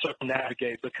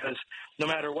circumnavigate because no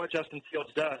matter what Justin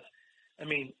Fields does, I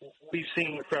mean, we've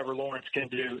seen what Trevor Lawrence can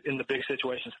do in the big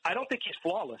situations. I don't think he's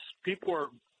flawless. People are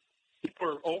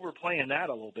overplaying that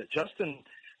a little bit.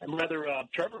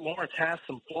 Trevor Lawrence has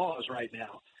some flaws right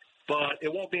now, but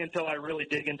it won't be until I really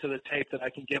dig into the tape that I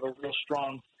can give a real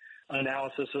strong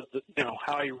analysis of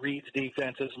how he reads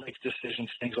defenses, makes decisions,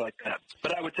 things like that.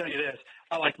 But I would tell you this: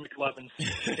 I like McLovin's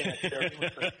stance there. If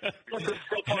it's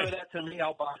still part of that to me,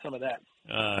 I'll buy some of that.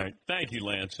 All right, thank you,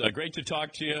 Lance. Great to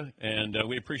talk to you, and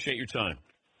we appreciate your time.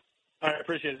 All right,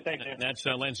 appreciate it. Thanks, Dan. That's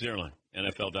Lance Zierlein,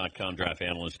 NFL.com draft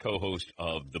analyst, co-host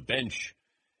of The Bench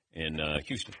in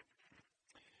Houston.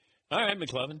 All right,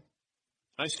 McLovin.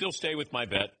 I still stay with my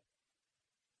bet.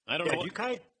 I don't know.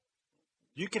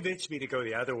 You convinced me to go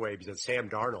the other way because of Sam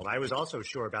Darnold. I was also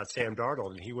sure about Sam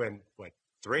Darnold, and he went,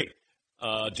 3?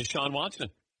 Deshaun Watson.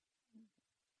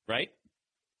 Right?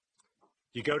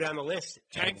 You go down the list.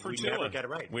 Tank for Tua. Never got it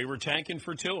right. We were tanking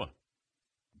for Tua.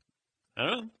 I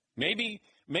don't know.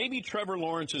 Maybe Trevor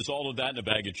Lawrence is all of that in a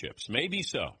bag of chips. Maybe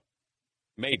so.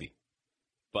 Maybe.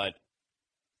 But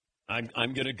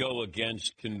I'm going to go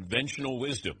against conventional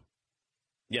wisdom.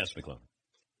 Yes, McClellan.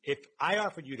 If I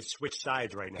offered you to switch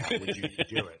sides right now, would you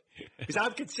do it? Because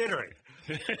I'm considering.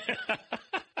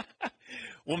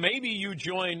 Well, maybe you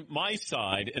join my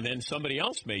side, and then somebody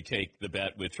else may take the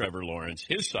bet with Trevor Lawrence,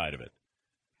 his side of it.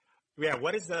 Yeah,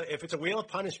 if it's a wheel of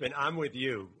punishment, I'm with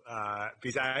you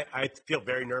because I feel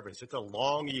very nervous. It's a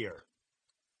long year.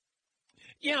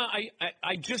 Yeah,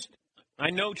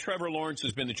 I know Trevor Lawrence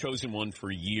has been the chosen one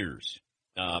for years.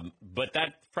 But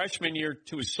that freshman year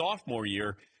to his sophomore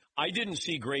year, I didn't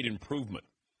see great improvement.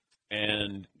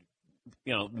 And,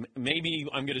 maybe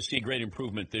I'm going to see great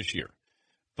improvement this year.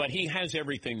 But he has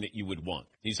everything that you would want.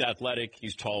 He's athletic.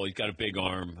 He's tall. He's got a big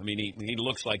arm. I mean, he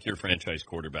looks like your franchise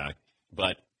quarterback.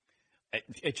 But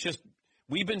it's just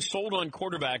we've been sold on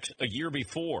quarterbacks a year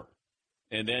before.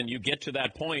 And then you get to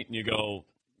that point and you go,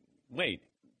 wait,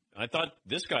 I thought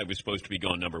this guy was supposed to be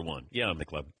going number 1. Yeah,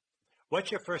 McLeod.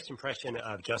 What's your first impression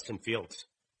of Justin Fields?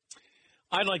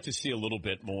 I'd like to see a little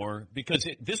bit more because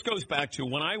this goes back to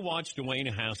when I watched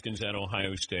Dwayne Haskins at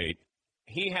Ohio State.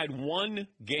 He had one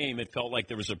game it felt like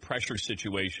there was a pressure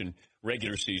situation,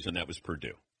 regular season, that was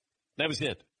Purdue. That was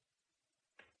it.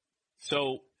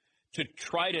 So to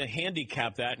try to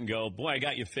handicap that and go, boy, I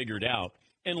got you figured out.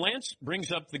 And Lance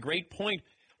brings up the great point.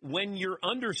 When you're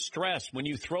under stress, when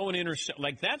you throw an interception,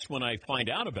 like that's when I find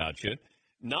out about you,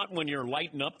 not when you're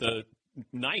lighting up the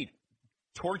night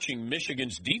torching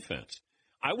Michigan's defense.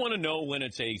 I want to know when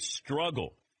it's a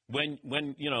struggle, when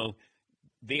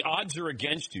the odds are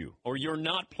against you or you're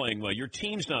not playing well, your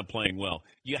team's not playing well.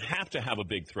 You have to have a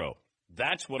big throw.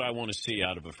 That's what I want to see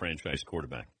out of a franchise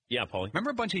quarterback. Yeah, Paulie. Remember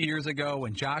a bunch of years ago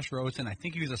when Josh Rosen, I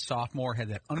think he was a sophomore, had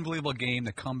that unbelievable game,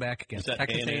 the comeback against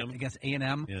Texas A&M? Against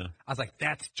A&M? Yeah. I was like,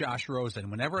 that's Josh Rosen.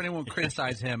 Whenever anyone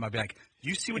criticized him, I'd be like, do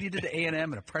you see what he did to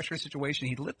A&M in a pressure situation?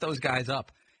 He lit those guys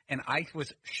up. And I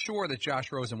was sure that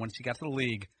Josh Rosen, once he got to the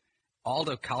league, all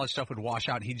the college stuff would wash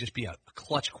out and he'd just be a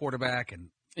clutch quarterback. And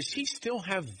does he still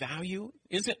have value?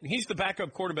 He's the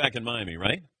backup quarterback in Miami,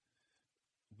 right?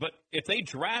 But if they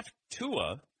draft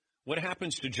Tua, what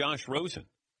happens to Josh Rosen?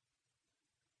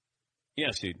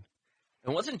 Yes, Eden.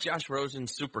 And wasn't Josh Rosen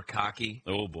super cocky?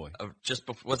 Oh, boy.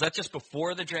 Was that just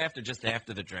before the draft or just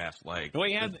after the draft? Well,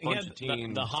 he had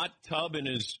the hot tub in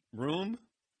his room.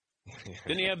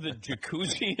 Didn't he have the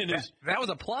jacuzzi in his... That was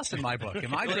a plus in my book. In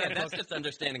my that's just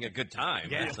understanding a good time.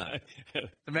 Yeah. That's not...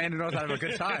 The man who knows how to have a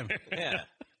good time. Yeah.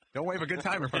 Don't wave a good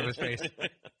time in front of his face.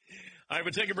 All right,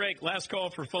 we'll take a break. Last call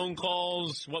for phone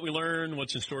calls, what we learned,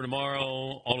 what's in store tomorrow,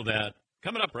 all of that.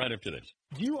 Coming up right after this.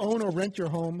 Do you own or rent your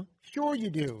home? Sure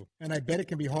you do. And I bet it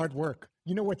can be hard work.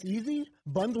 You know what's easy?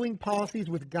 Bundling policies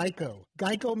with Geico.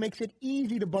 Geico makes it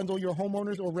easy to bundle your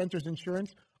homeowners or renters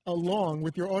insurance along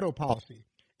with your auto policy.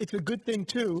 It's a good thing,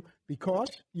 too, because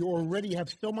you already have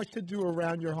so much to do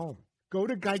around your home. Go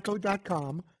to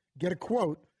geico.com, get a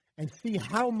quote, and see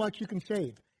how much you can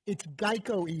save. It's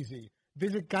Geico easy.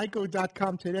 Visit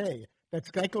geico.com today. That's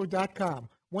geico.com.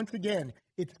 Once again,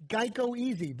 it's Geico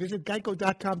easy. Visit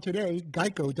geico.com today,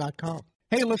 geico.com.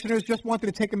 Hey, listeners, just wanted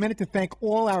to take a minute to thank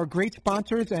all our great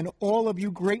sponsors and all of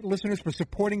you great listeners for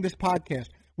supporting this podcast.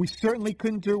 We certainly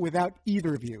couldn't do it without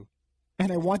either of you.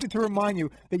 And I wanted to remind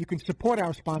you that you can support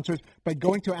our sponsors by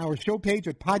going to our show page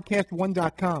at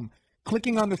podcast1.com,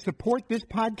 clicking on the Support This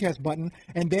Podcast button,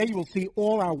 and there you will see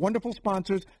all our wonderful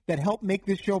sponsors that help make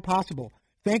this show possible.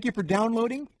 Thank you for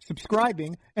downloading,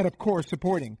 subscribing, and, of course,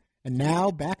 supporting. And now,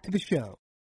 back to the show.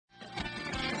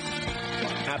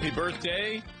 Happy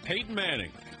birthday, Peyton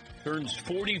Manning. Turns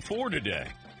 44 today.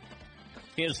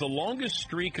 He has the longest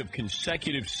streak of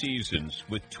consecutive seasons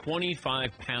with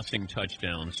 25 passing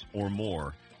touchdowns or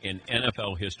more in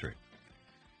NFL history.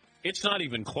 It's not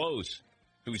even close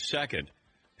who's second.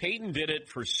 Peyton did it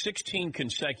for 16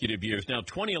 consecutive years. Now,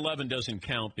 2011 doesn't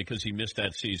count because he missed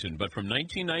that season, but from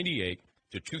 1998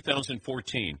 to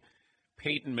 2014,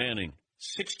 Peyton Manning,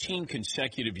 16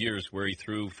 consecutive years where he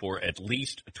threw for at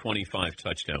least 25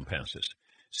 touchdown passes.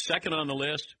 Second on the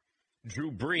list,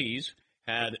 Drew Brees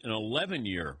had an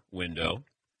 11-year window.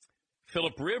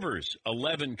 Phillip Rivers,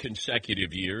 11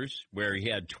 consecutive years where he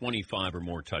had 25 or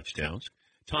more touchdowns.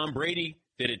 Tom Brady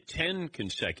did it 10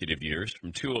 consecutive years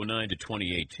from 2009 to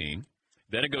 2018.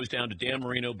 Then it goes down to Dan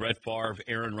Marino, Brett Favre,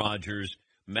 Aaron Rodgers,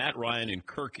 Matt Ryan, and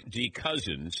Kirk D.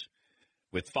 Cousins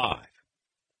with 5.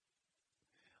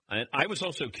 And I was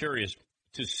also curious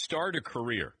to start a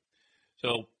career.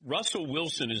 So Russell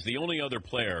Wilson is the only other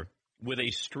player with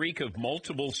a streak of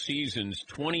multiple seasons,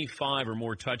 25 or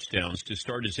more touchdowns to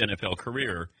start his NFL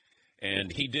career,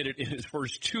 and he did it in his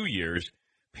first 2 years.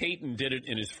 Peyton did it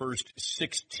in his first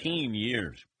 16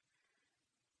 years.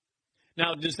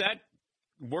 Now, does that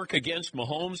work against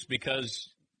Mahomes because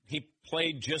he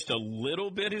played just a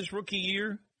little bit his rookie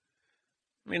year?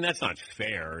 I mean, that's not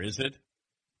fair, is it?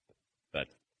 But,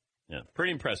 yeah,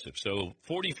 pretty impressive. So,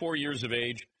 44 years of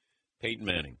age, Peyton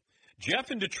Manning.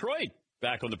 Jeff in Detroit,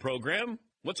 back on the program.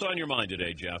 What's on your mind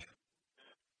today, Jeff?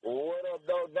 What up,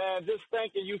 though, Dan? Just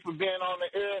thanking you for being on the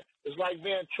air. It's like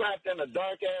being trapped in a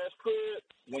dark-ass crib.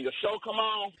 When your show come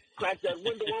on, crack that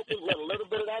window open, let a little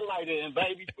bit of that light in,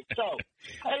 baby, for sure.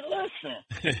 Hey, listen,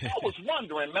 I was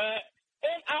wondering, man,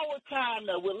 in our time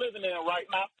that we're living in right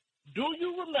now, do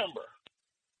you remember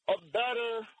a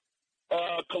better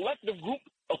collective group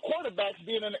of quarterbacks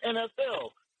being in the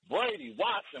NFL? Brady,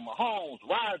 Watson, Mahomes,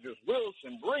 Rodgers,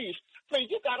 Wilson, Brees. I mean,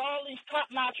 you got all these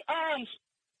top-notch arms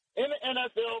in the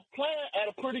NFL playing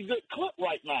at a pretty good clip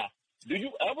right now. Do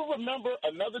you ever remember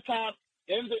another time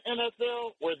in the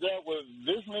NFL where there was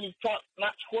this many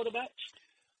top-notch quarterbacks?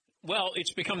 Well,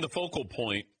 it's become the focal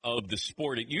point of the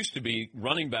sport. It used to be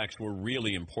running backs were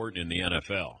really important in the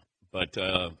NFL. But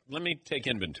let me take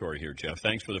inventory here, Jeff.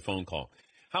 Thanks for the phone call.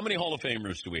 How many Hall of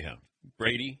Famers do we have?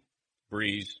 Brady,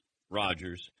 Brees,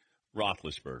 Rodgers,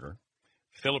 Roethlisberger,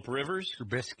 Phillip Rivers.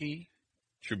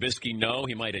 Trubisky, no.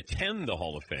 He might attend the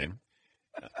Hall of Fame.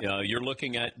 You're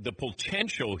looking at the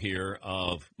potential here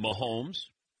of Mahomes,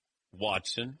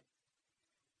 Watson.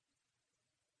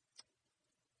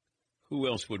 Who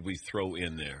else would we throw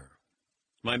in there?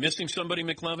 Am I missing somebody,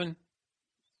 McLevin?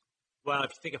 Well,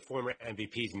 if you think of former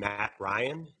MVPs, Matt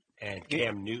Ryan and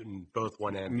Cam Newton both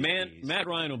won MVPs. Matt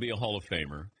Ryan will be a Hall of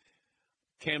Famer.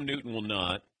 Cam Newton will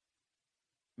not.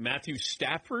 Matthew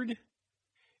Stafford?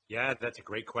 Yeah, that's a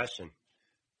great question.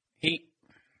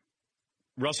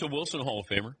 Russell Wilson, Hall of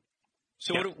Famer.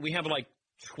 So what we have like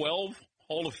 12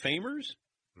 Hall of Famers?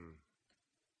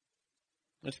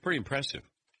 That's pretty impressive.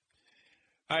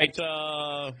 All right,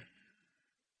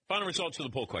 final results of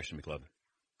the poll question, McLevin.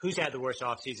 Who's had the worst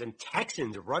offseason?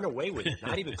 Texans run away with it.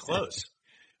 Not even close.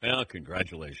 Well,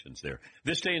 congratulations there.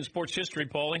 This day in sports history,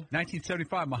 Paulie.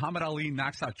 1975, Muhammad Ali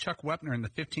knocks out Chuck Wepner in the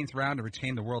 15th round to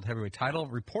retain the world heavyweight title.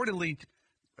 Reportedly,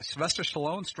 Sylvester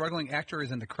Stallone, struggling actor,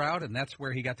 is in the crowd, and that's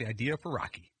where he got the idea for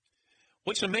Rocky.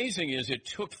 What's amazing is it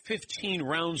took 15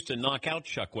 rounds to knock out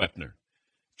Chuck Wepner.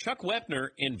 Chuck Wepner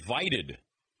invited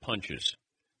punches.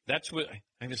 That's what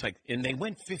I was like, and they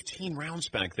went 15 rounds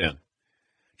back then.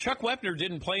 Chuck Wepner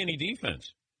didn't play any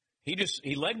defense.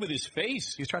 He led with his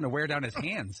face. He was trying to wear down his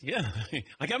hands. Yeah.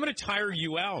 Like, I'm going to tire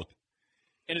you out.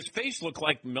 And his face looked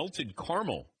like melted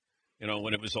caramel,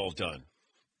 when it was all done.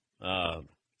 All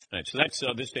right, so that's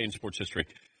this day in sports history.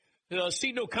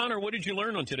 Seton O'Connor, what did you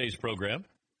learn on today's program?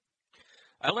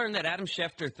 I learned that Adam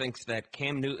Schefter thinks that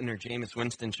Cam Newton or Jameis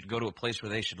Winston should go to a place where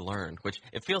they should learn, which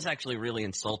it feels actually really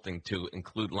insulting to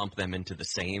lump them into the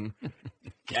same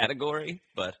category,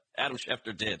 but Adam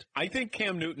Schefter did. I think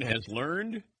Cam Newton has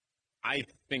learned. I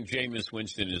think Jameis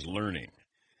Winston is learning.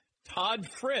 Todd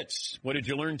Fritz, what did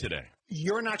you learn today?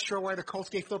 You're not sure why the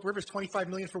Colts gave Phillip Rivers $25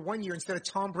 million for 1 year instead of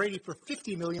Tom Brady for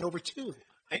 $50 million over 2.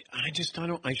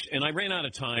 I ran out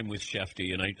of time with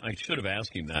Shefty, and I should have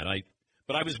asked him that.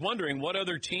 But I was wondering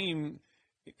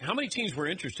how many teams were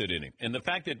interested in him? And the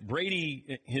fact that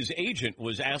Brady, his agent,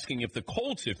 was asking if the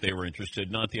Colts, if they were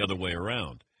interested, not the other way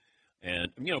around. And,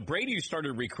 Brady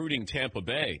started recruiting Tampa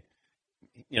Bay.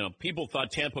 People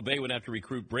thought Tampa Bay would have to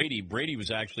recruit Brady. Brady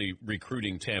was actually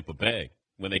recruiting Tampa Bay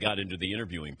when they got into the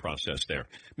interviewing process there.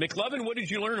 McLevin, what did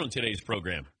you learn on today's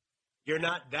program? You're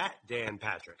not that Dan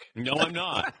Patrick. No, I'm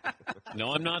not.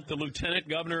 No, I'm not the Lieutenant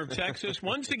Governor of Texas.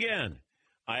 Once again,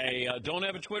 I don't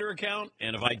have a Twitter account,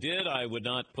 and if I did, I would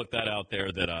not put that out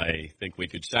there that I think we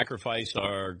could sacrifice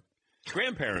our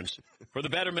grandparents for the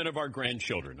betterment of our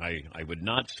grandchildren. I would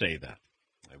not say that.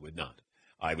 I would not.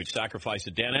 I would sacrifice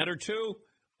a Dan or two,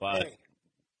 but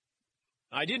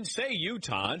I didn't say you,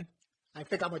 Todd. I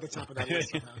think I'm at the top of that list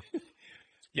somehow.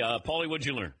 Yeah, Paulie, what'd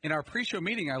you learn? In our pre-show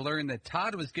meeting, I learned that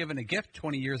Todd was given a gift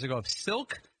 20 years ago of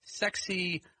silk,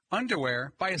 sexy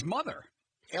underwear by his mother.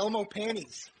 Elmo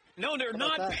panties. No, they're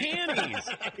not panties.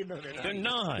 No, they're not. They're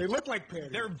not. They look like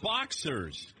panties. They're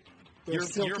boxers. They're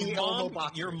silky Elmo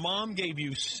boxers. Your mom gave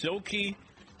you silky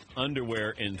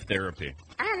underwear in therapy.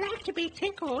 I like to be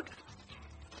tickled.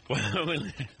 Well,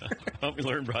 Help Me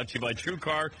Learn brought to you by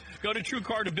TrueCar. Go to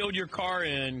TrueCar to build your car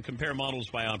and compare models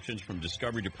by options from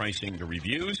discovery to pricing to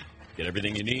reviews. Get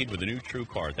everything you need with a new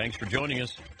TrueCar. Thanks for joining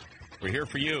us. We're here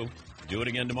for you. Do it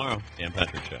again tomorrow. Dan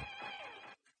Patrick Show.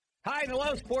 Hi,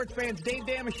 hello, sports fans. Dave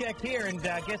Damashek here, and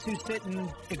guess who's sitting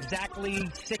exactly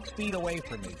 6 feet away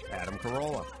from me? Adam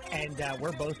Carolla. And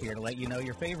we're both here to let you know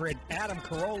your favorite Adam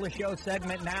Carolla Show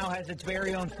segment now has its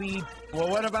very own feed. Well,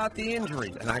 what about the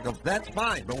injuries? And I go, that's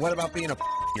fine, but what about being a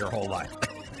your whole life?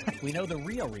 We know the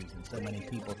real reason so many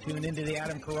people tune into the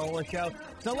Adam Carolla Show,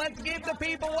 so let's give the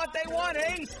people what they want,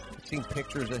 Ace. I've seen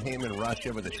pictures of him in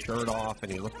Russia with his shirt off,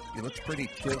 and he looks pretty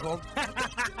chiseled.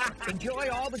 Enjoy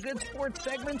all the good sports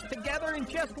segments together in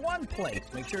just one place.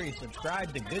 Make sure you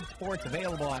subscribe to Good Sports,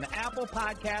 available on Apple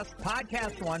Podcasts,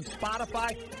 Podcast One,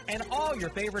 Spotify, and all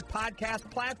your favorite podcast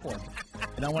platforms.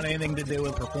 I don't want anything to do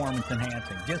with performance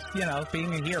enhancing. Just,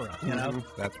 being a hero,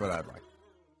 That's what I'd like.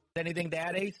 Anything to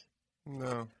add, Ace?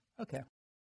 No. Okay.